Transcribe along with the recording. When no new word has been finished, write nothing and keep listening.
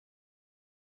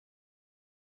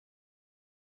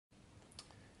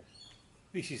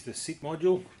This is the seat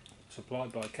module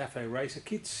supplied by Cafe Racer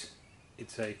kits.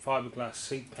 It's a fiberglass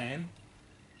seat pan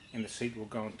and the seat will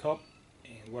go on top,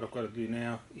 and what I've got to do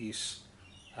now is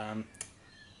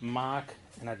mark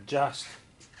and adjust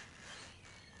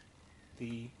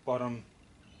the bottom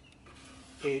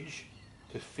edge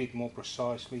to fit more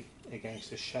precisely against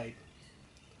the shape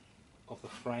of the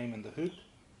frame and the hoop.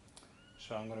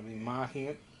 So I'm going to be marking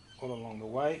it all along the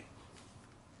way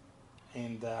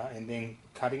and then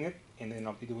cutting it, and then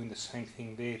I'll be doing the same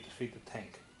thing there to fit the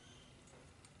tank.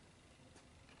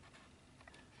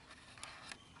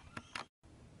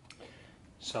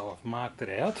 So I've marked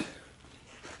it out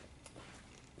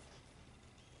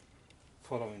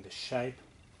following the shape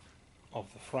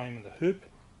of the frame and the hoop,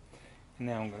 and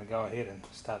now I'm going to go ahead and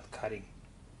start cutting.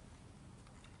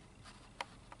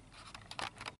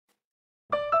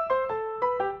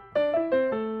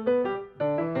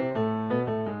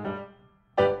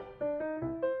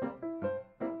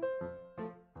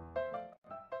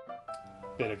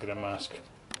 Better get a mask.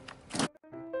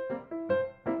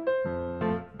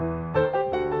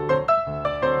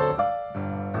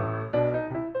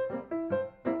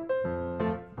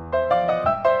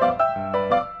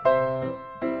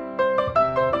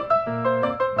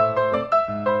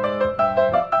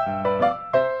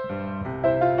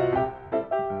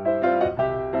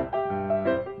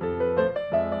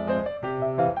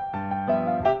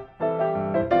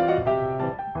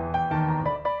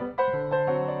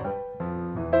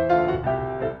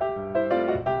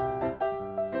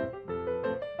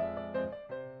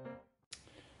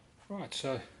 Right,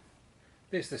 so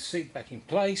there's the seat back in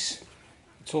place.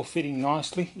 It's all fitting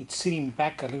nicely. It's sitting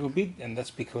back a little bit, and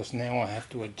that's because now I have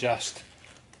to adjust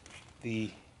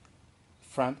the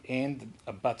front end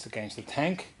butts against the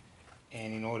tank,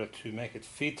 and in order to make it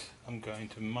fit I'm going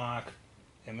to mark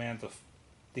the amount of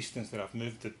distance that I've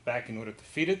moved it back in order to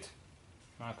fit it,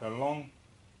 mark it along,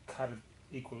 cut it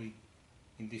equally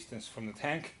in distance from the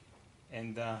tank,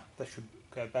 and that should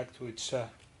go back to its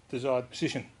desired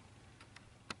position.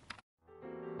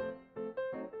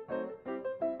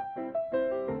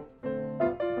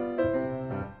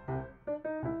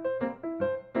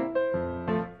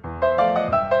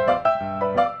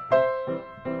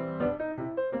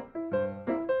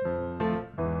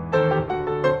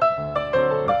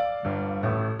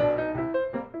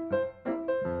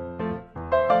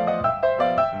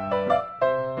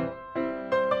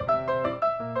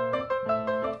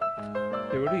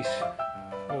 There it is,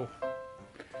 all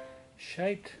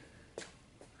shaped.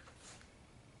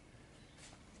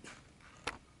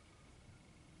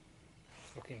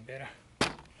 Looking better.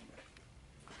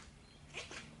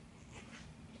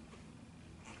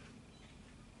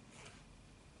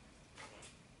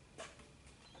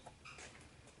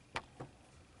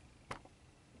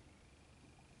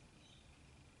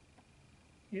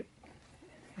 Yep,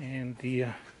 and the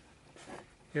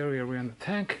area around the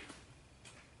tank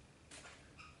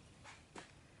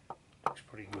looks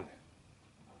pretty good.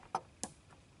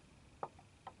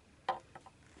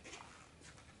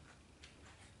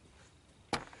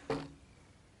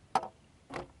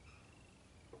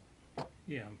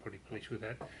 Yeah, I'm pretty pleased with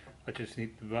that. I just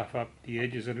need to buff up the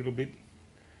edges a little bit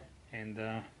and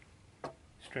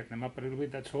straighten them up a little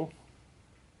bit, that's all.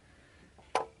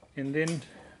 And then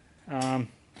I'm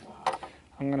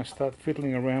going to start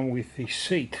fiddling around with the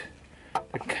seat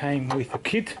that came with the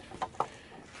kit,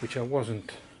 which I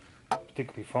wasn't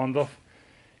particularly fond of.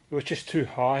 It was just too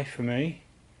high for me.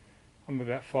 I'm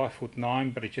about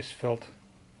 5'9", but it just felt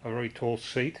a very tall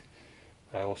seat.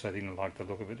 I also didn't like the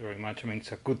look of it very much. I mean,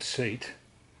 it's a good seat,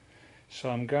 so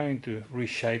I'm going to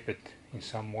reshape it in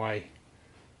some way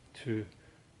to,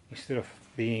 instead of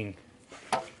being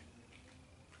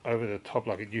over the top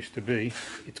like it used to be,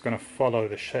 it's going to follow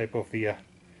the shape of the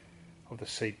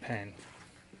seat pan.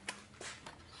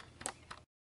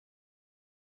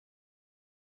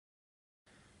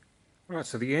 Right,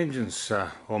 so the engine's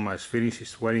almost finished.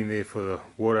 It's waiting there for the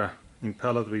water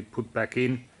impeller to be put back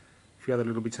in. A few other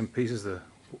little bits and pieces, the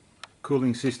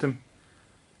cooling system.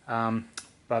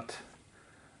 But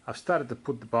I've started to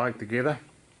put the bike together,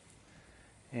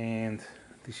 and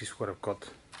this is what I've got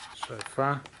so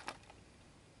far.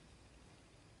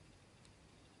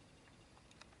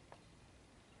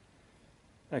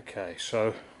 Okay,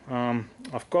 so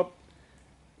I've got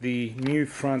the new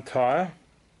front tire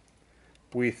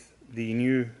with the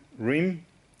new rim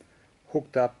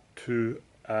hooked up to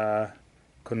a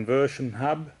conversion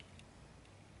hub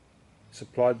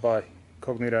supplied by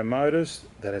Cognito Motors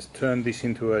that has turned this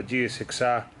into a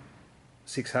GSXR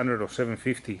 600 or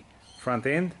 750 front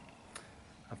end.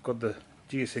 I've got the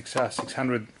GSXR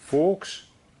 600 forks.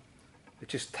 They're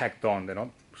just tacked on, they're not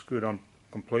screwed on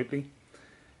completely,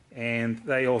 and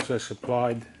they also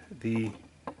supplied the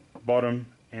bottom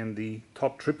and the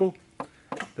top triple.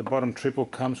 The bottom triple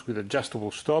comes with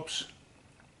adjustable stops.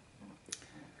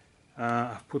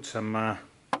 I've put some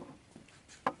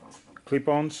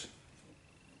clip-ons.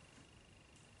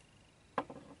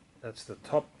 That's the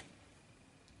top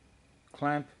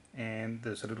clamp, and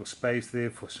there's a little space there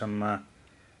for some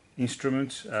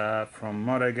instruments from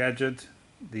Motogadget,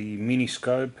 the mini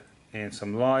scope and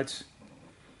some lights.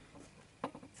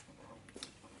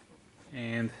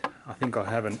 And I think I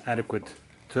have an adequate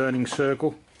turning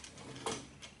circle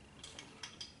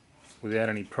without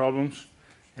any problems,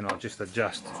 and I'll just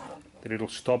adjust the little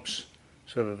stops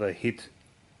so that they hit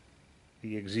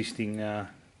the existing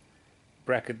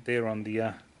bracket there on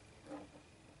the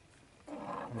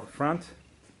front.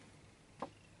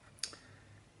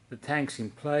 The tank's in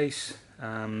place,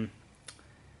 and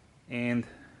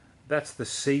that's the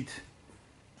seat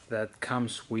that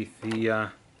comes with the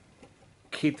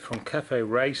kit from Cafe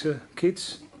Racer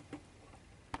kits,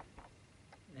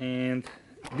 and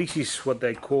this is what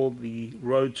they call the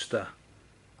Roadster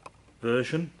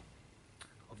version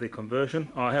of the conversion.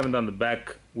 I haven't done the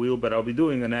back wheel, but I'll be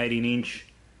doing an 18-inch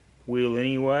wheel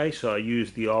anyway, so I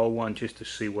used the old one just to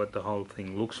see what the whole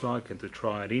thing looks like and to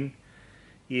try it in.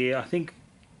 Yeah, I think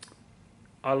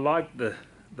I like the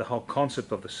whole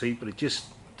concept of the seat, but it just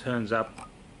turns up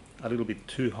a little bit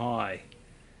too high,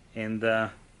 and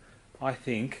I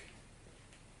think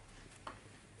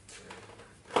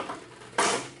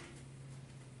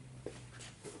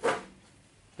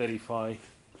that if I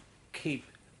keep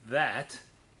that,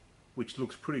 which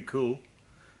looks pretty cool,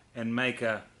 and make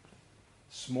a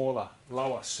smaller,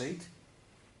 lower seat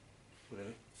with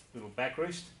a little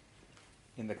backrest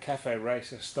in the Cafe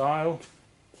Racer style,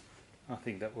 I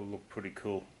think that will look pretty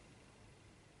cool.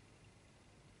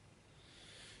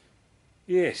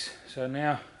 Yes, so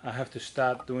now I have to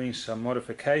start doing some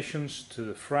modifications to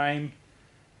the frame.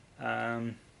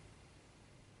 I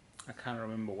can't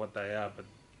remember what they are, but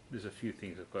there's a few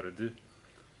things I've got to do.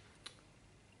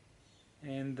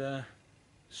 And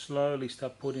slowly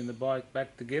start putting the bike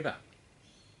back together.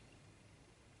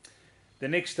 The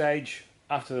next stage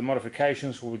after the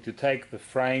modifications will be to take the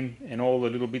frame and all the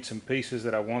little bits and pieces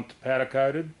that I want powder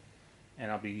coated,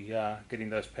 and I'll be getting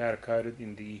those powder coated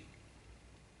in the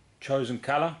chosen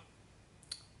color.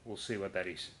 We'll see what that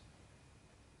is.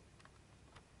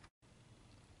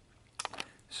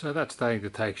 So that's starting to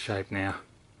take shape now.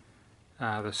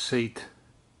 The seat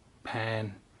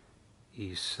pan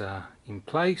is in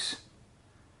place.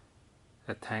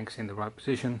 The tank's in the right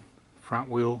position. Front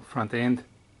wheel, front end,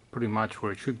 pretty much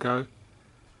where it should go.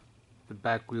 The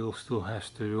back wheel still has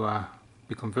to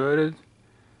be converted.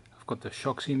 I've got the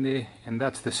shocks in there, and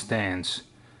that's the stands.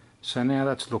 So now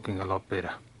that's looking a lot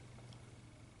better.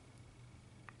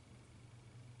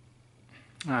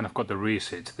 And I've got the rear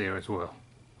seats there as well.